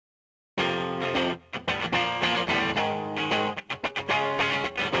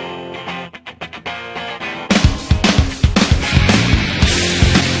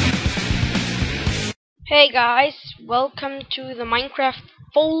Hey guys, welcome to the Minecraft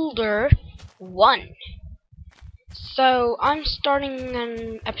folder 1. So, I'm starting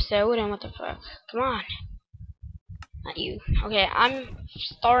an episode, and what the fuck? Come on. Not you. Okay, I'm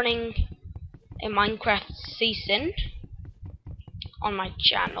starting a Minecraft season on my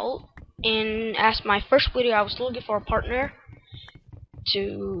channel. And as my first video, I was looking for a partner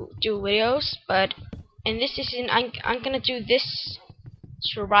to do videos, but in this season, I'm gonna do this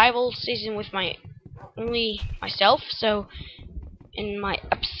survival season with only myself. So in my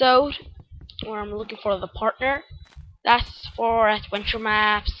episode where I'm looking for the partner, that's for adventure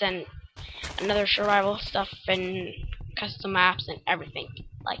maps and another survival stuff and custom maps and everything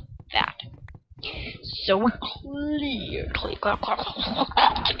like that. So we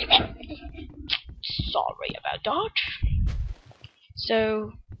sorry about that.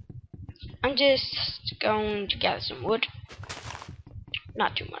 So I'm just going to gather some wood.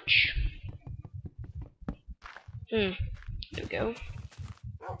 Not too much. There we go.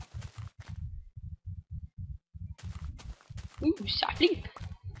 Ooh, sapling.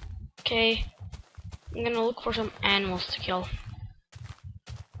 Okay, I'm gonna look for some animals to kill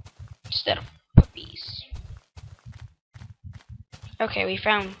instead of puppies. Okay, we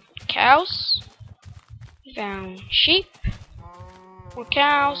found cows. We found sheep. More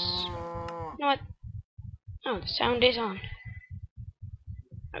cows. You know what? Oh, the sound is on.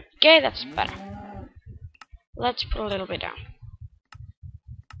 Okay, that's better. Let's put a little bit down.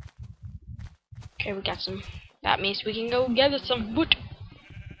 Okay, we got some. That means we can go gather some wood.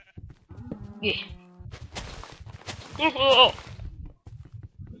 Yeah. What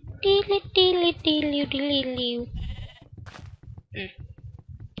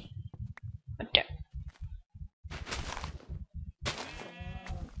the?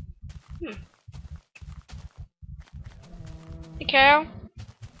 The cow.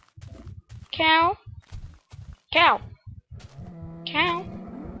 Cow. Cow. Cow.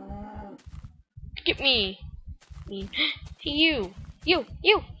 Get me. Hey, you. Yeah.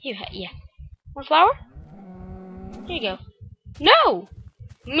 Want flour? Here you go. No!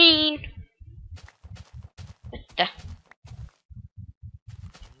 Mean. What the?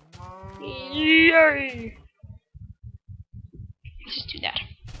 Yay! Let's just do that.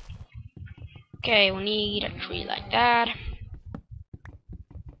 Okay, we need a tree like that.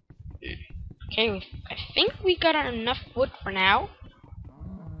 Okay, I think we got enough wood for now.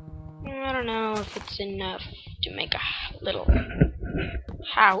 I don't know if it's enough to make a little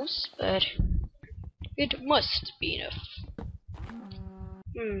house, but it must be enough.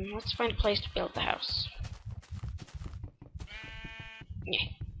 Let's find a place to build the house. Yeah.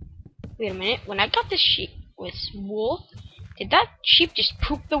 Wait a minute, when I got this sheep with wool, did that sheep just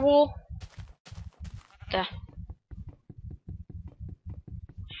poop the wool?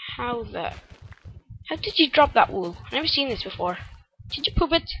 How did you drop that wool? I've never seen this before. Did you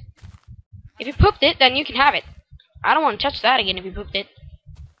poop it? If you pooped it, then you can have it. I don't want to touch that again if you pooped it.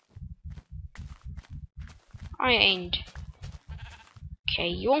 I ain't. Okay,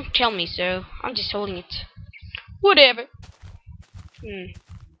 you won't tell me, so I'm just holding it. Whatever.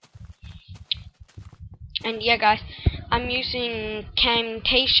 And yeah, guys, I'm using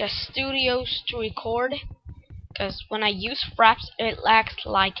Camtasia Studios to record, because when I use Fraps, it lags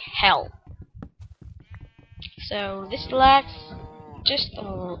like hell. So this lags just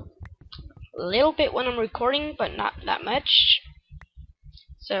a little bit when I'm recording, but not that much.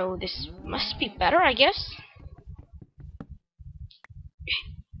 So this must be better, I guess.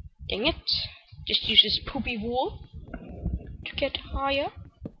 Dang it. Just use this poopy wool to get higher.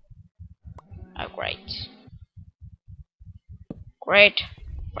 Oh, great. Great.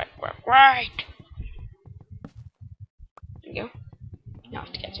 There we go. Now I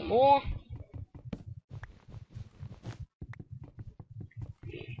have to get some more.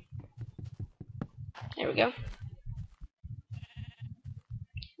 There we go.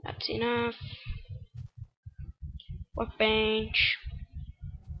 That's enough. Workbench.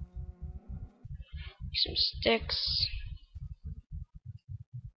 Some sticks.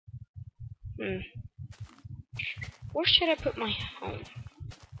 Where should I put my home?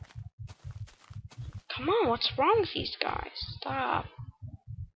 Come on, what's wrong with these guys? Stop.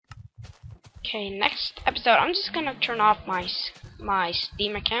 Okay, next episode, I'm just gonna turn off my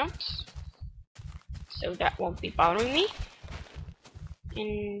Steam accounts, so that won't be bothering me.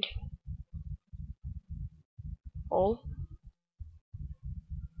 And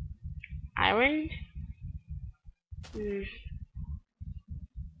iron.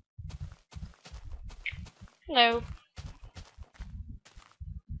 Hello.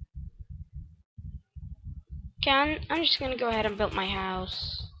 I'm just gonna go ahead and build my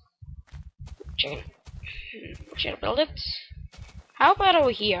house. Chicken. Should I build it? How about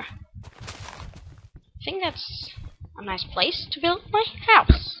over here? I think that's a nice place to build my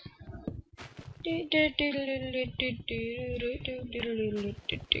house.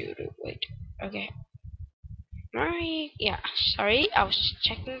 Wait, okay. Yeah, sorry, I was just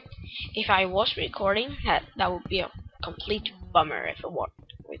checking if I was recording. That would be a complete bummer if I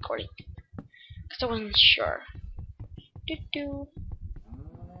wasn't recording, because I wasn't sure.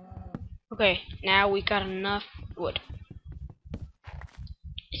 Okay, now we got enough wood.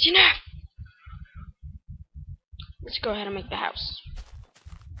 It's enough! Let's go ahead and make the house.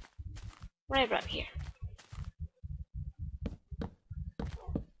 Right about here.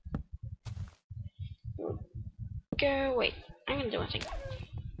 Go, wait, I'm gonna do one thing.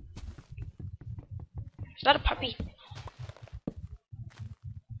 Is that a puppy?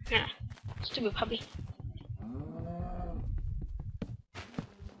 Nah, stupid puppy.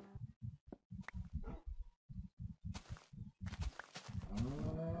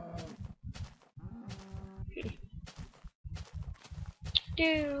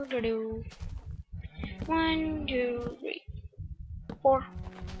 Do do do. 1, 2, 3, 4.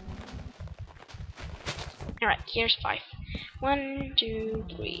 Alright, here's 5. 1, 2,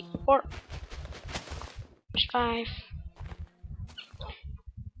 3, 4. Here's 5.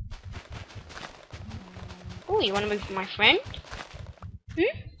 Oh, you wanna move with my friend?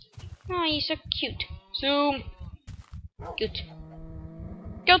 Hmm? Oh, he's so cute. Zoom. Cute.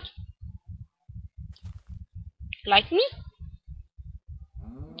 Cute. Like me?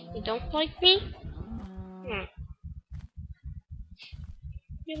 You don't like me? Hmm.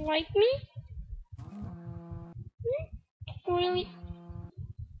 You like me? Hmm? Really?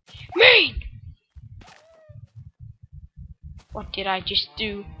 Main! What did I just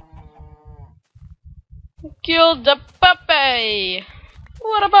do? Killed the puppy!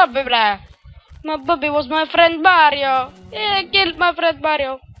 What about puppy? My puppy was my friend Mario! Yeah, I killed my friend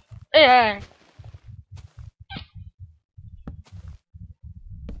Mario! Yeah!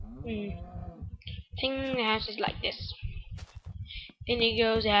 I think the house is like this. And it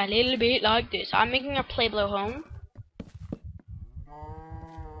goes a little bit like this. I'm making a Pueblo home.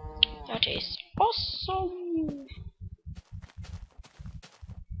 That is awesome!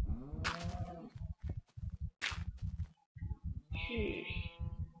 Here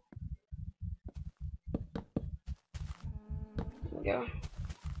we go.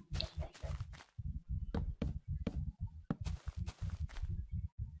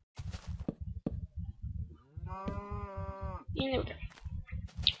 And there we go.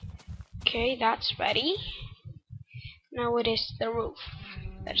 Okay, that's ready. Now it is the roof.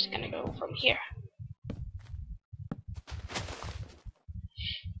 That's gonna go from here.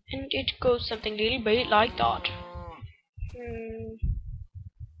 And it goes something little bit like that.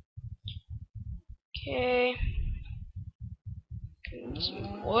 Okay.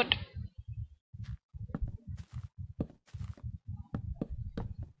 Some wood.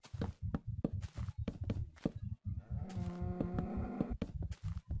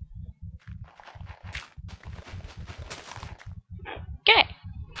 Okay.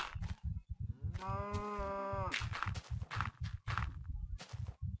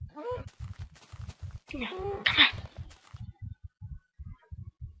 Come here. Come here.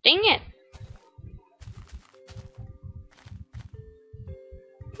 Dang it.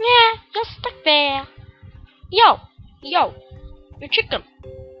 Yeah, you're stuck there. Yo. Yo. You chicken.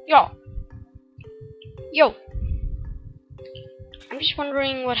 Yo. Yo. I'm just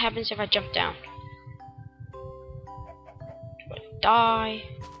wondering what happens if I jump down. Do I die?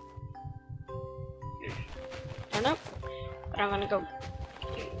 I don't know. But I'm gonna go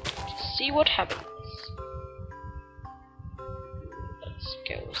see what happens. Let's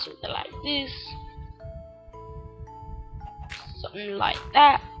go something like this. Something like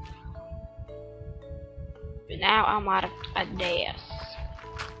that. But now I'm out of ideas.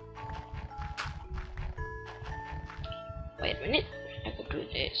 Wait a minute. I could do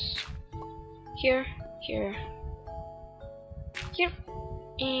this. Here, here, here,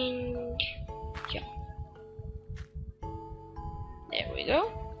 and here. There we go.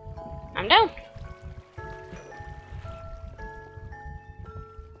 I'm down.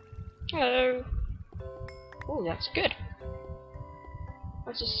 Hello. Oh, that's good.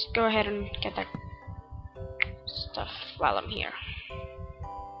 Let's just go ahead and get that stuff while I'm here.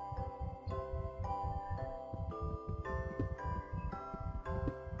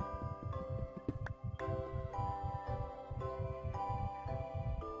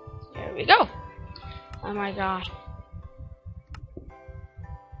 There we go. Oh my god.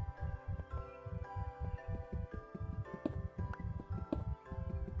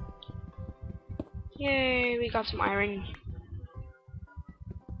 Here we you got some iron.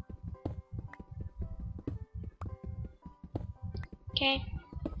 Okay.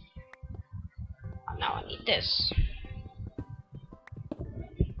 Oh, now I need this.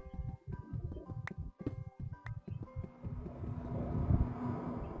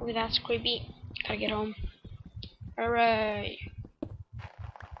 Oh, that's creepy. Gotta get home. Hooray!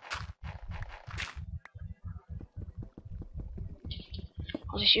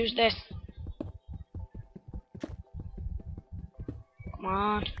 I'll just use this. Come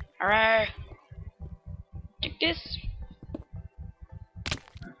on. Hooray! Take this.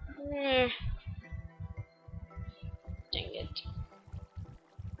 Dang it.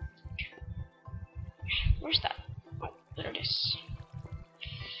 Where's that? Oh, there it is.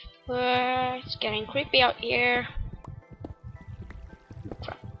 It's getting creepy out here.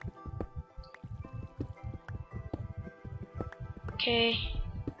 Crap. Okay.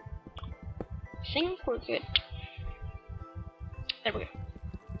 I think we're good. There we go.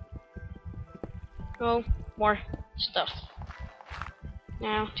 Oh, more stuff.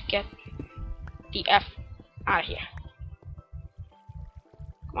 Now to get the F out of here.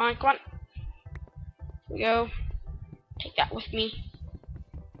 Come on, come on. Here we go. Take that with me.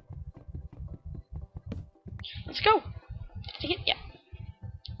 Let's go. Take it. Yeah.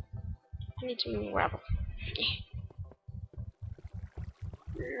 I need some gravel.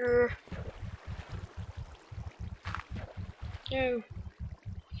 No.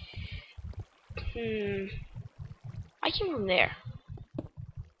 I came from there.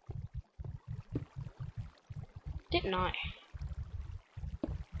 Didn't I?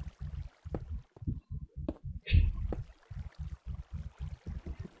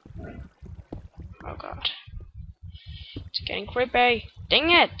 Oh god. It's getting creepy.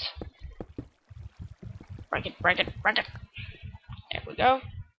 Dang it! Break it, break it, break it. There we go.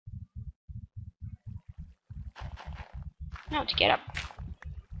 Now to get up.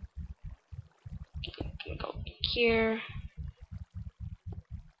 Can go here.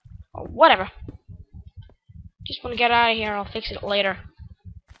 Or whatever. Just want to get out of here. I'll fix it later.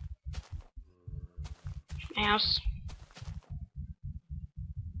 Mouse.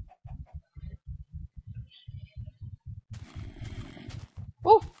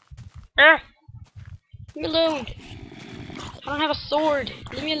 Oh! Ah! Leave me alone. I don't have a sword.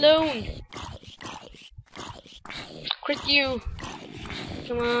 Leave me alone. Crit you.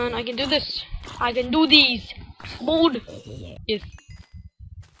 Come on, I can do this. I can do these. Mode. Yes.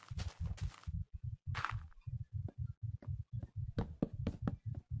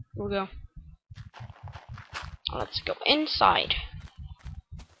 Here we go. Let's go inside.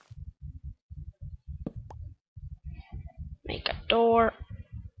 Make a door.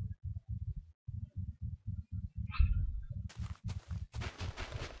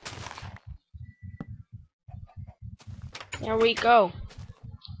 There we go.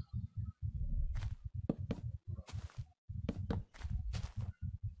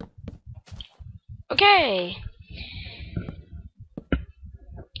 Okay.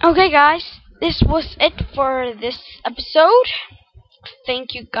 Okay, guys. This was it for this episode.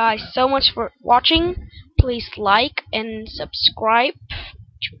 Thank you guys so much for watching. Please like and subscribe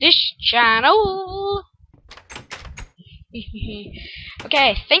to this channel.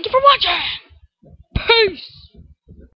 Okay, thank you for watching. Peace.